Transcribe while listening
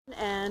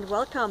and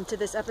welcome to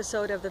this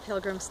episode of the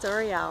Pilgrim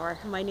Story Hour.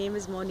 My name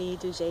is Moni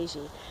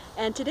Dujeji,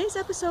 and today's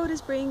episode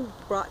is being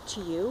brought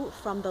to you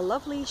from the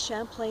lovely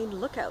Champlain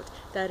Lookout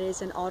that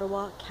is in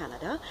Ottawa,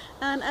 Canada.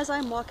 And as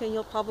I'm walking,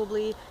 you'll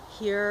probably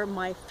hear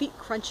my feet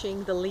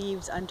crunching the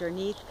leaves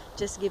underneath,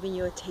 just giving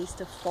you a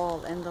taste of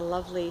fall and the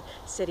lovely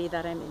city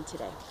that I'm in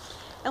today.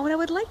 And what I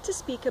would like to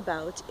speak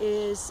about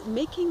is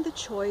making the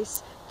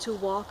choice to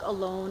walk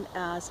alone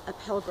as a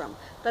pilgrim.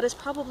 That is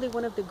probably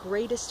one of the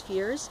greatest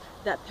fears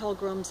that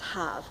pilgrims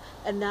have,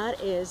 and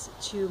that is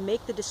to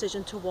make the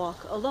decision to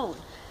walk alone.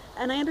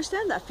 And I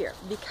understand that fear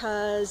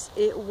because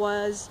it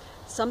was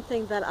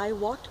something that I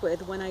walked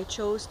with when I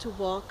chose to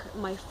walk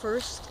my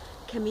first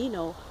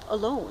Camino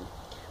alone.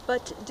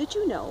 But did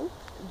you know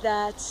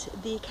that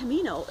the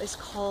Camino is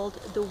called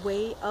the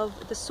Way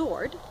of the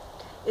Sword?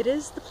 It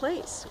is the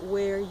place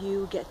where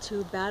you get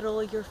to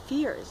battle your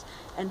fears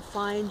and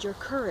find your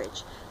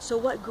courage. So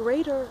what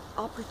greater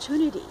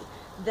opportunity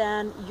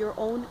than your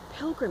own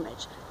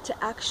pilgrimage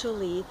to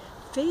actually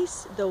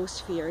face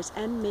those fears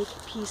and make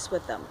peace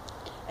with them?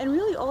 And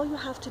really all you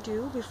have to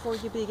do before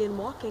you begin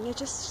walking is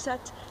just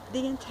set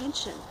the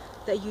intention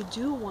that you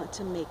do want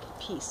to make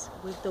peace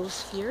with those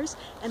fears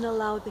and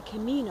allow the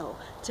Camino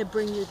to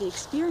bring you the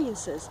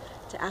experiences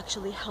to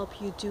actually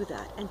help you do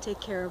that and take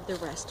care of the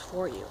rest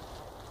for you.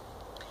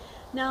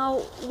 Now,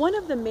 one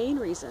of the main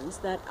reasons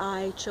that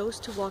I chose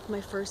to walk my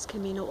first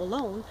Camino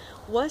alone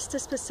was to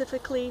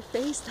specifically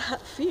face that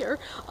fear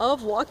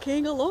of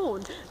walking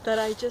alone that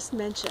I just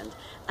mentioned.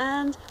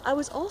 And I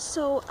was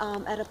also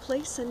at a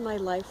place in my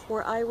life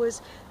where I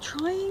was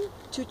trying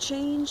to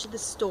change the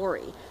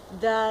story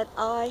that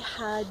I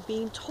had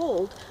been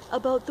told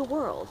about the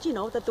world. You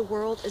know, that the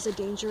world is a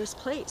dangerous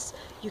place.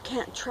 You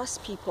can't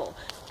trust people.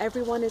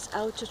 Everyone is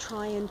out to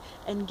try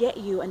and get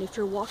you. And if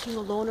you're walking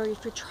alone or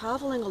if you're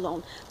traveling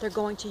alone, they're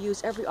going to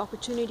use every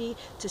opportunity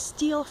to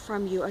steal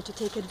from you or to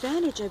take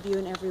advantage of you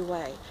in every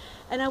way.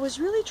 And I was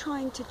really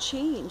trying to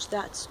change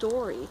that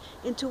story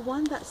into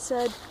one that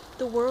said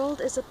the world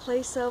is a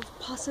place of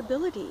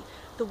possibility.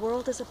 The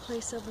world is a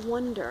place of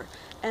wonder.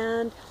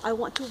 And I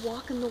want to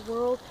walk in the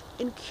world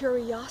in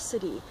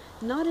curiosity,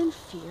 not in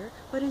fear,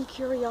 but in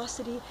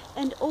curiosity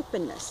and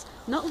openness.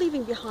 Not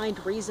leaving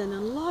behind reason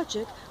and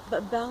logic,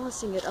 but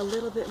balancing it a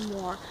little bit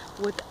more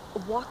with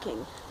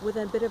walking with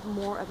a bit of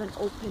more of an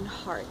open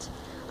heart.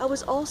 I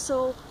was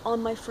also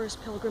on my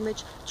first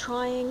pilgrimage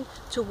trying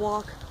to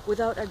walk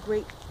without a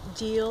great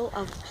deal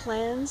of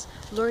plans,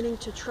 learning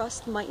to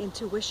trust my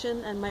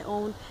intuition and my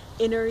own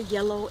inner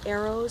yellow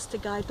arrows to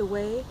guide the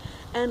way,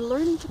 and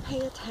learning to pay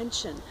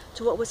attention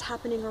to what was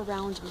happening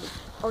around me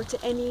or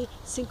to any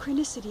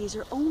synchronicities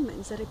or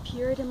omens that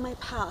appeared in my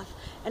path,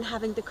 and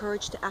having the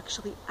courage to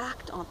actually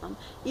act on them,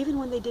 even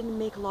when they didn't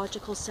make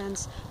logical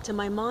sense to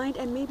my mind,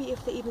 and maybe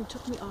if they even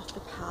took me off the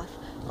path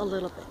a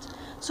little bit.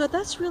 So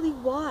that's really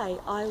why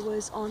I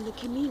was on the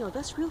Camino.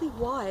 That's really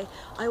why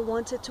I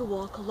wanted to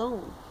walk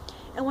alone.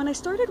 And when I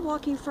started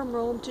walking from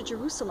Rome to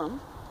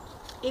Jerusalem,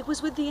 it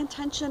was with the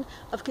intention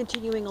of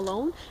continuing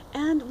alone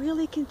and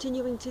really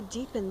continuing to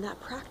deepen that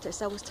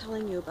practice I was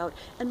telling you about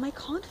and my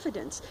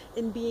confidence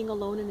in being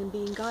alone and in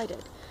being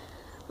guided.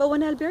 But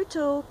when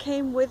Alberto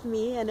came with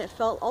me, and it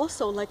felt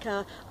also like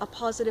a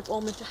positive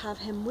omen to have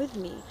him with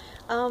me,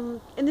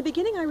 in the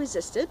beginning I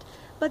resisted,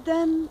 but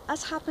then,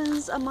 as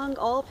happens among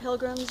all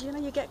pilgrims, you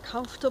know, you get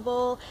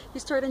comfortable,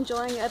 you start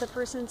enjoying the other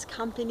person's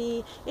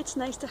company. It's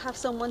nice to have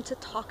someone to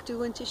talk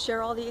to and to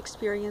share all the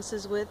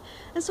experiences with.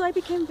 And so I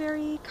became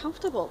very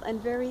comfortable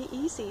and very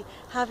easy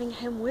having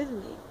him with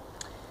me.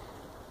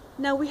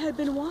 Now, we had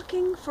been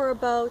walking for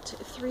about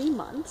 3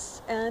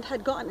 months and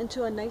had gotten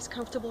into a nice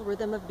comfortable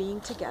rhythm of being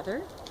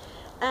together.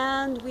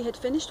 And we had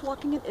finished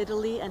walking in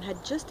Italy and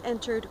had just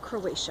entered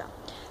Croatia.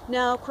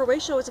 Now,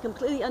 Croatia was a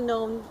completely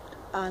unknown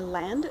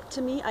land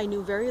to me. I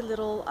knew very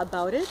little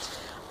about it.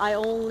 I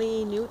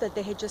only knew that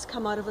they had just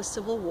come out of a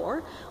civil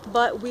war,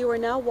 but we were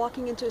now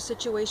walking into a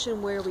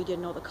situation where we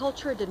didn't know the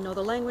culture, didn't know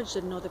the language,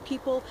 didn't know the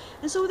people,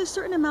 and so with a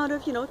certain amount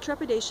of,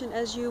 trepidation,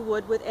 as you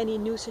would with any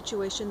new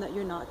situation that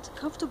you're not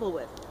comfortable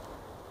with.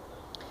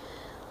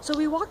 So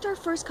we walked our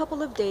first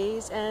couple of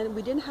days and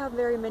we didn't have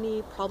very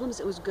many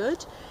problems. It was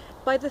good.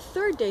 By the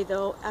third day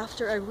though,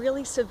 after a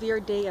really severe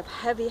day of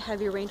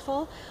heavy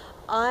rainfall,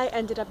 I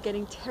ended up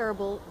getting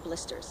terrible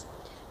blisters.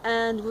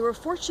 And we were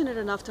fortunate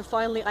enough to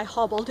finally, I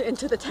hobbled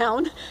into the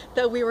town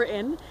that we were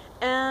in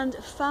and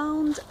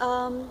found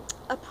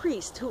a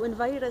priest who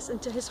invited us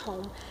into his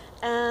home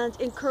and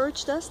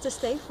encouraged us to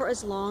stay for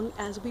as long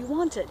as we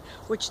wanted,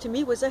 which to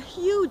me was a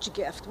huge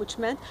gift, which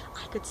meant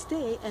I could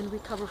stay and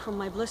recover from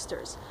my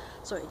blisters.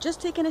 So I had just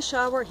taken a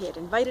shower, he had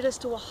invited us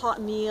to a hot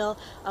meal,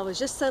 I was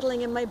just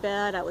settling in my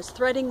bed, I was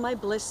threading my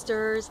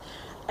blisters,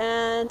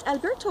 and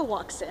Alberto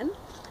walks in,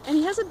 and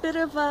he has a bit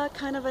of a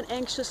kind of an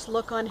anxious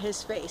look on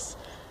his face.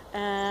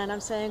 And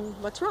I'm saying,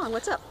 what's wrong?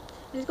 What's up?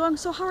 And he's going,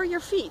 so how are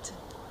your feet?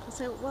 I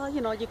say, well,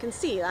 you can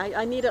see,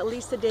 I need at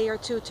least a day or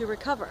two to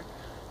recover.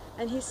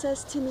 And he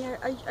says to me,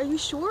 are you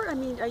sure? I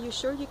mean, are you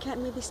sure you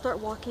can't maybe start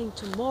walking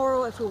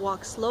tomorrow if we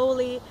walk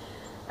slowly?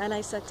 And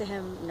I said to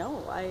him,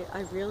 no,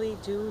 I really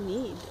do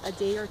need a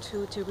day or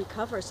two to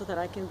recover so that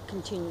I can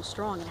continue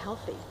strong and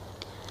healthy.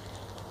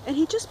 And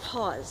he just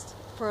paused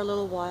for a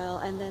little while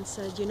and then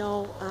said, you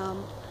know,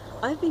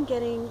 I've been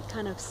getting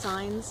kind of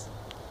signs,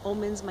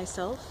 omens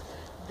myself,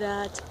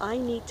 that I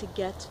need to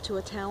get to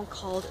a town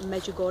called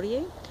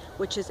Medjugorje,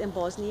 which is in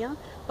Bosnia,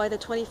 by the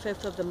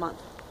 25th of the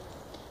month.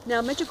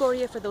 Now,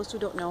 Medjugorje, for those who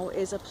don't know,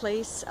 is a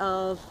place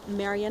of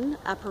Marian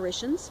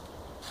apparitions.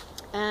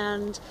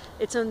 And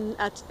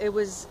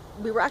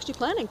we were actually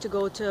planning to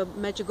go to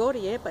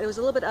Medjugorje, but it was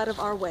a little bit out of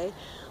our way.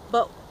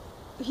 But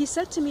he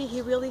said to me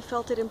he really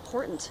felt it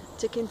important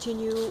to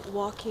continue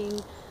walking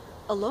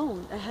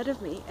alone ahead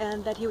of me,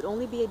 and that he would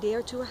only be a day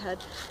or two ahead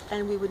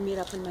and we would meet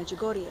up in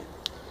Medjugorje.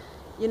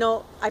 You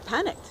know, I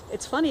panicked.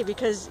 It's funny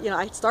because, you know,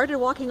 I started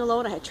walking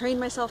alone, I had trained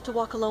myself to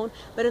walk alone,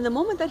 but in the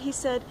moment that he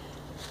said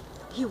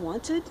he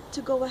wanted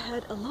to go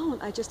ahead alone,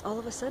 I just all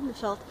of a sudden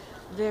felt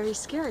very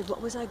scared.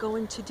 What was I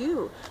going to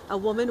do? A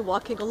woman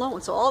walking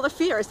alone. So all the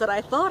fears that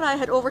I thought I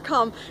had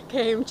overcome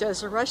came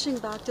just rushing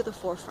back to the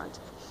forefront.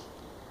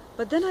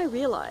 But then I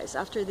realized,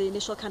 after the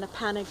initial kind of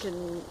panic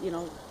and, you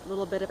know, a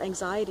little bit of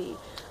anxiety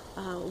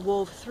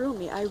wove through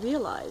me, I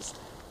realized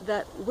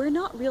that we're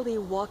not really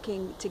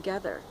walking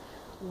together.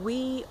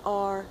 We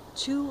are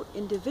two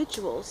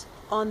individuals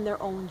on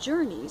their own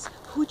journeys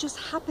who just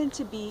happen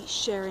to be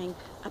sharing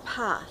a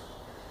path.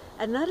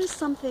 And that is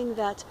something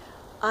that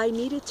I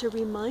needed to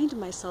remind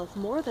myself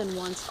more than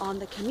once on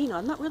the Camino.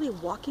 I'm not really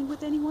walking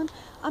with anyone,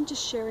 I'm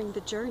just sharing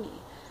the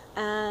journey.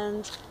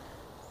 And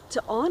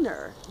to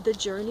honor the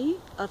journey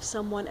of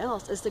someone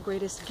else is the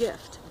greatest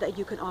gift that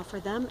you can offer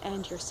them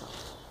and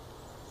yourself.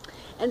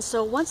 And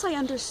so once I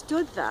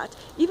understood that,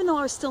 even though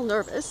I was still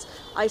nervous,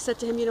 I said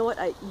to him, you know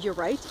what, you're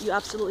right, you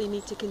absolutely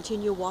need to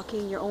continue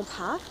walking your own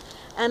path.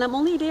 And I'm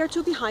only a day or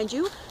two behind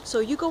you, so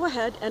you go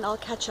ahead and I'll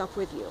catch up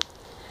with you.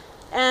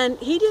 And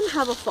he didn't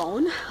have a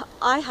phone.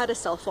 I had a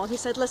cell phone. He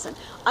said, listen,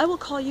 I will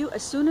call you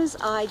as soon as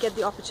I get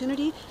the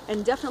opportunity,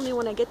 and definitely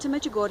when I get to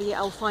Medjugorje,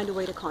 I'll find a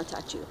way to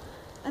contact you.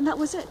 And that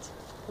was it.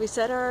 He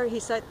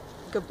said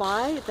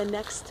goodbye the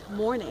next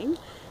morning,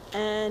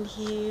 and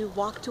he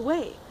walked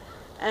away.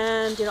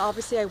 And, you know,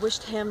 obviously I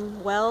wished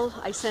him well.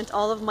 I sent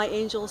all of my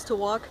angels to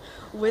walk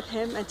with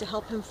him and to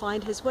help him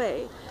find his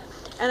way.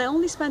 And I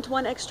only spent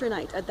one extra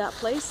night at that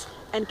place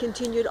and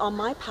continued on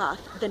my path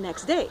the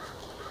next day.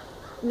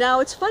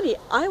 Now it's funny,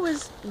 I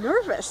was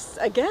nervous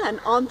again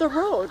on the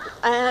road,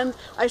 and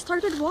I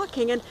started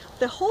walking, and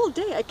the whole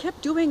day I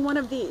kept doing one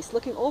of these,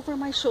 looking over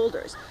my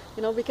shoulders,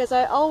 you know, because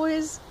I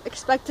always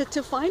expected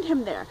to find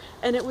him there.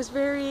 And it was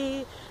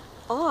very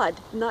odd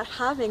not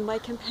having my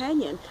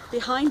companion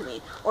behind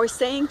me, or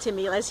saying to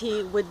me, as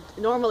he would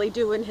normally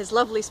do in his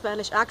lovely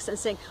Spanish accent,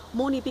 saying,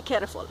 Moni, be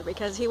careful,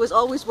 because he was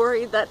always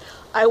worried that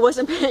I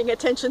wasn't paying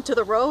attention to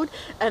the road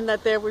and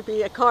that there would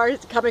be a car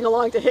coming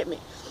along to hit me.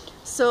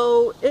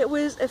 So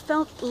it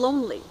felt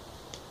lonely,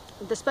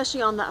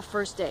 especially on that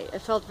first day. It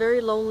felt very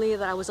lonely,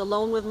 that I was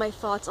alone with my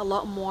thoughts a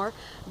lot more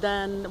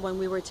than when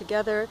we were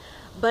together.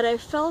 But I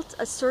felt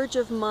a surge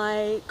of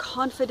my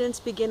confidence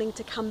beginning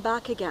to come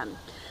back again.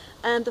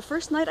 And the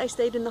first night I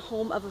stayed in the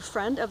home of a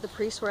friend of the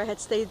priest where I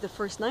had stayed the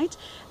first night.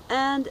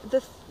 And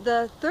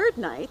the third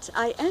night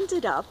I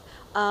ended up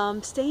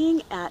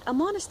staying at a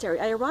monastery.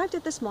 I arrived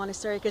at this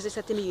monastery because they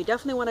said to me, you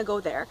definitely want to go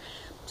there.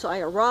 So I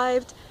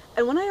arrived,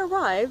 and when I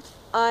arrived,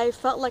 I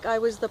felt like I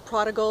was the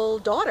prodigal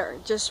daughter,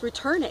 just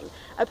returning.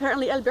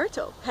 Apparently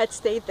Alberto had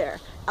stayed there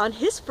on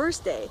his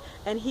first day,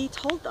 and he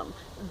told them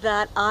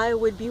that I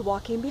would be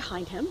walking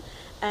behind him,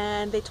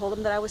 and they told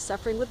him that I was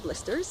suffering with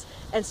blisters.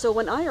 And so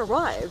when I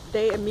arrived,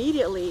 they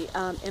immediately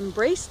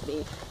embraced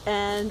me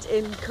and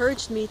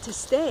encouraged me to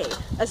stay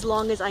as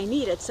long as I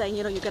needed, saying,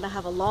 you know, you're going to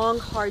have a long,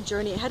 hard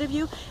journey ahead of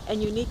you,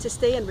 and you need to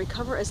stay and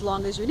recover as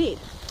long as you need.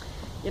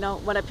 You know,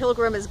 when a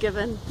pilgrim is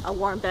given a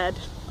warm bed,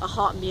 a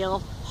hot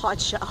meal, hot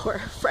shower,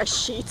 fresh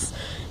sheets,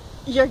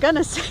 you're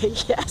gonna say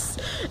yes.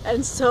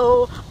 And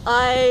so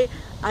I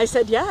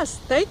said yes,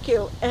 thank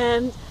you.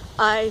 And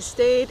I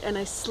stayed and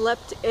I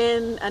slept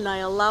in, and I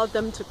allowed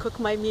them to cook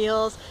my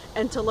meals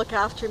and to look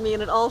after me,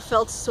 and it all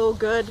felt so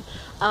good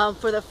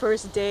for the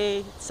first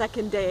day,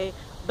 second day.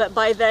 But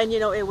by then, you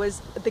know,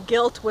 the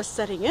guilt was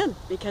setting in,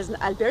 because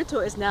Alberto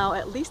is now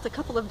at least a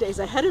couple of days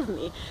ahead of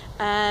me,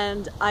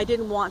 and I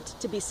didn't want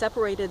to be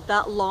separated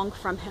that long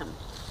from him.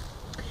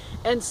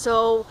 And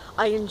so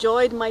I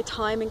enjoyed my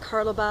time in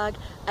Karlobag,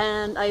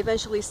 and I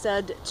eventually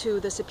said to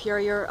the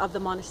superior of the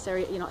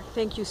monastery, you know,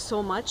 thank you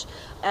so much,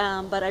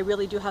 but I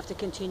really do have to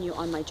continue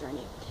on my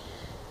journey.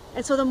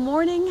 And so the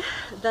morning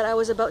that I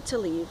was about to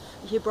leave,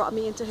 he brought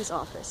me into his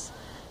office,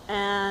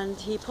 and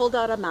he pulled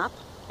out a map,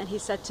 and he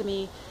said to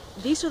me,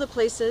 these are the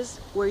places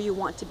where you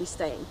want to be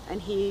staying. And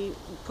he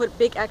put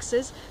big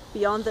X's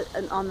beyond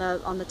on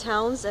the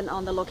towns and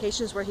on the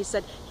locations where he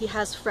said he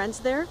has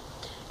friends there.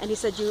 And he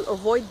said, you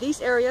avoid these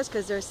areas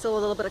because there's still a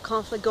little bit of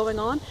conflict going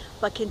on,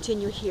 but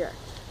continue here.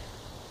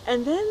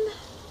 And then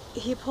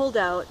he pulled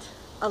out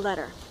a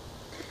letter.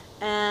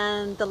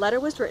 And the letter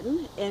was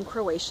written in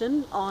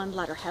Croatian on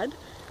letterhead.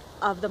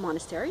 of the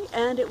monastery,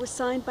 and it was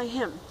signed by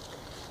him.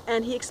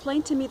 And he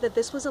explained to me that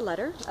this was a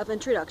letter of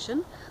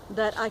introduction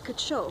that I could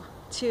show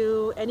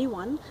to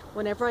anyone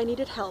whenever I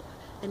needed help.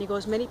 And he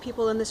goes, many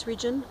people in this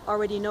region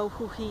already know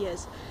who he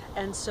is.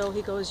 And so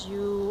he goes,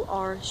 you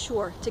are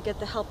sure to get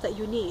the help that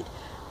you need.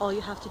 All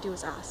you have to do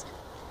is ask.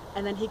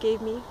 And then he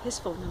gave me his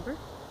phone number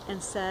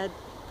and said,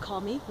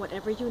 call me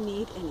whatever you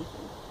need,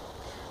 anything.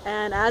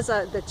 And as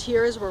the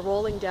tears were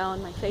rolling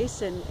down my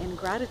face in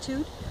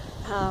gratitude,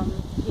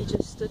 he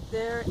just stood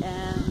there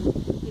and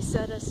he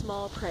said a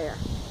small prayer.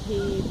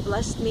 He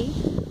blessed me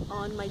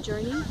on my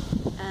journey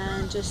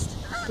and just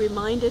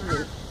reminded me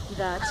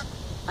that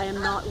I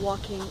am not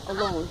walking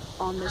alone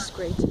on this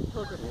great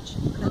pilgrimage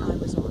that I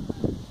was on.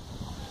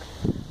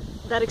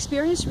 That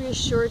experience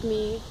reassured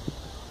me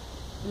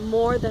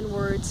more than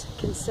words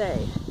can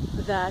say,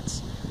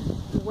 that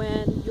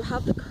when you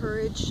have the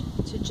courage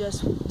to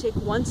just take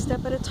one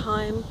step at a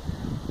time,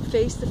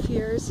 face the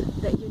fears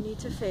that you need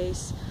to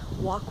face,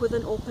 walk with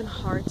an open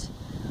heart,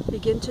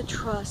 begin to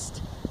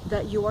trust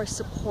that you are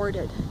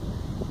supported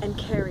and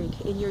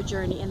carried in your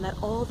journey, and that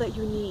all that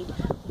you need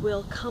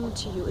will come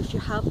to you if you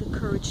have the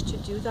courage to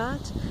do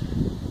that,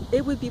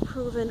 it would be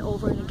proven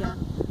over and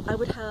again. I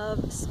would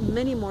have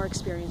many more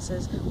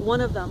experiences.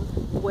 One of them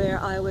where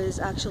I was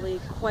actually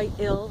quite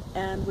ill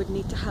and would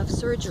need to have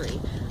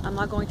surgery. I'm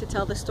not going to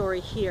tell the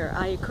story here.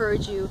 I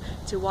encourage you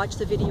to watch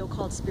the video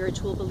called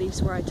Spiritual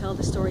Beliefs, where I tell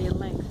the story in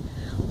length.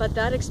 But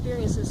that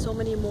experience and so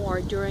many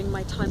more during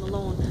my time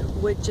alone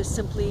would just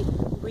simply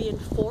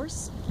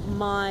reinforce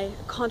my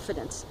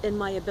confidence in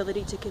my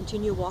ability to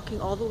continue walking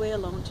all the way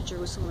alone to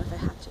Jerusalem if I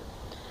had to.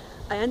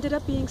 I ended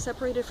up being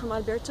separated from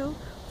Alberto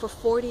for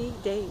 40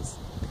 days.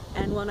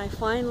 And when I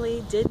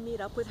finally did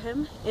meet up with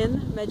him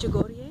in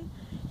Medjugorje,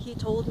 he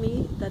told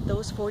me that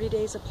those 40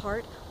 days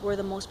apart were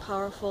the most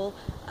powerful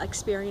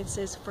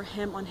experiences for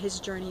him on his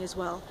journey as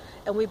well.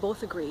 And we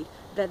both agreed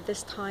that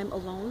this time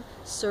alone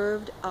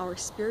served our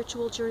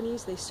spiritual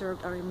journeys, they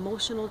served our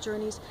emotional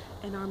journeys,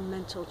 and our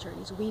mental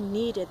journeys. We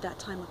needed that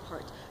time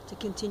apart to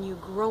continue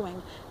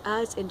growing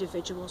as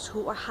individuals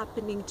who are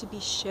happening to be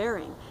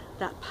sharing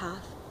that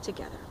path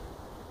together.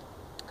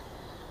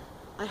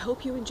 I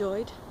hope you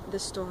enjoyed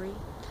this story.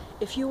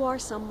 If you are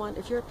someone,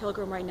 if you're a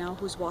pilgrim right now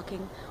who's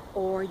walking,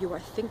 or you are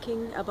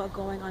thinking about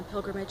going on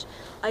pilgrimage,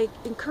 I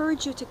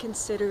encourage you to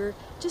consider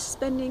just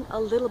spending a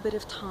little bit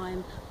of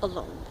time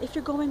alone. If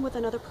you're going with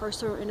another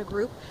person or in a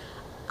group,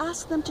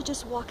 ask them to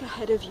just walk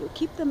ahead of you.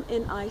 Keep them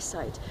in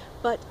eyesight,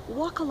 but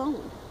walk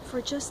alone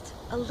for just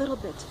a little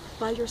bit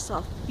by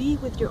yourself. Be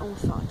with your own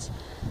thoughts.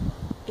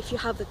 If you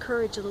have the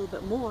courage a little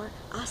bit more,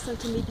 ask them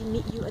to maybe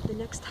meet you at the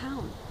next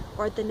town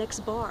or at the next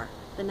bar,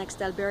 the next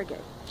albergue,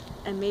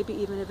 and maybe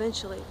even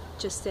eventually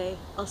just say,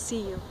 I'll see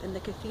you in the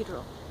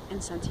cathedral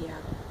in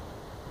Santiago.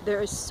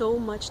 There is so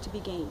much to be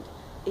gained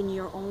in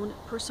your own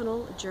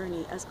personal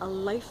journey as a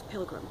life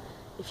pilgrim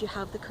if you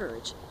have the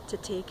courage to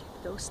take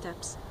those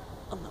steps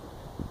alone.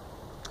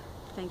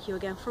 Thank you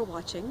again for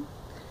watching.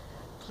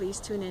 Please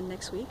tune in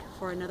next week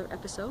for another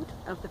episode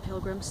of the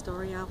Pilgrim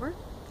Story Hour.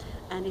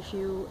 And if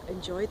you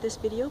enjoyed this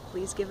video,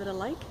 please give it a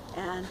like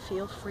and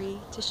feel free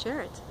to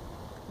share it.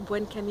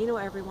 Buen camino,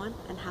 everyone,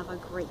 and have a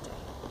great day.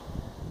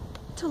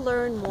 To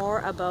learn more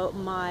about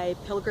my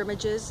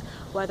pilgrimages,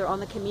 whether on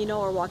the Camino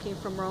or walking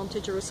from Rome to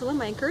Jerusalem,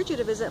 I encourage you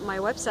to visit my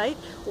website,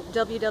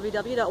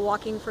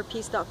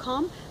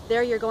 www.walkingforpeace.com.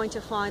 There you're going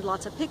to find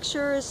lots of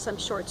pictures, some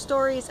short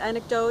stories,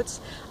 anecdotes,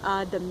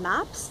 the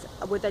maps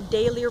with a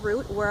daily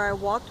route where I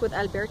walked with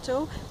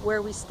Alberto,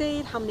 where we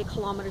stayed, how many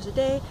kilometers a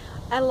day,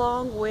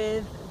 along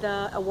with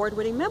the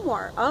award-winning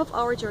memoir of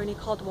our journey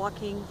called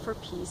Walking for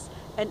Peace,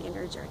 an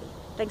Inner Journey.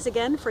 Thanks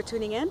again for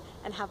tuning in,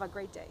 and have a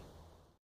great day.